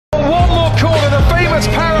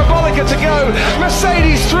kilometre to go.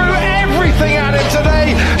 Mercedes threw everything at him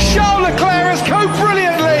today. Charles Leclerc has coped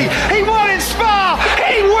brilliantly. He won in Spa,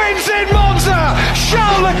 he wins in Monza.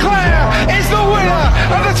 Charles Leclerc is the winner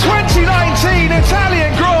of the 2019 Italian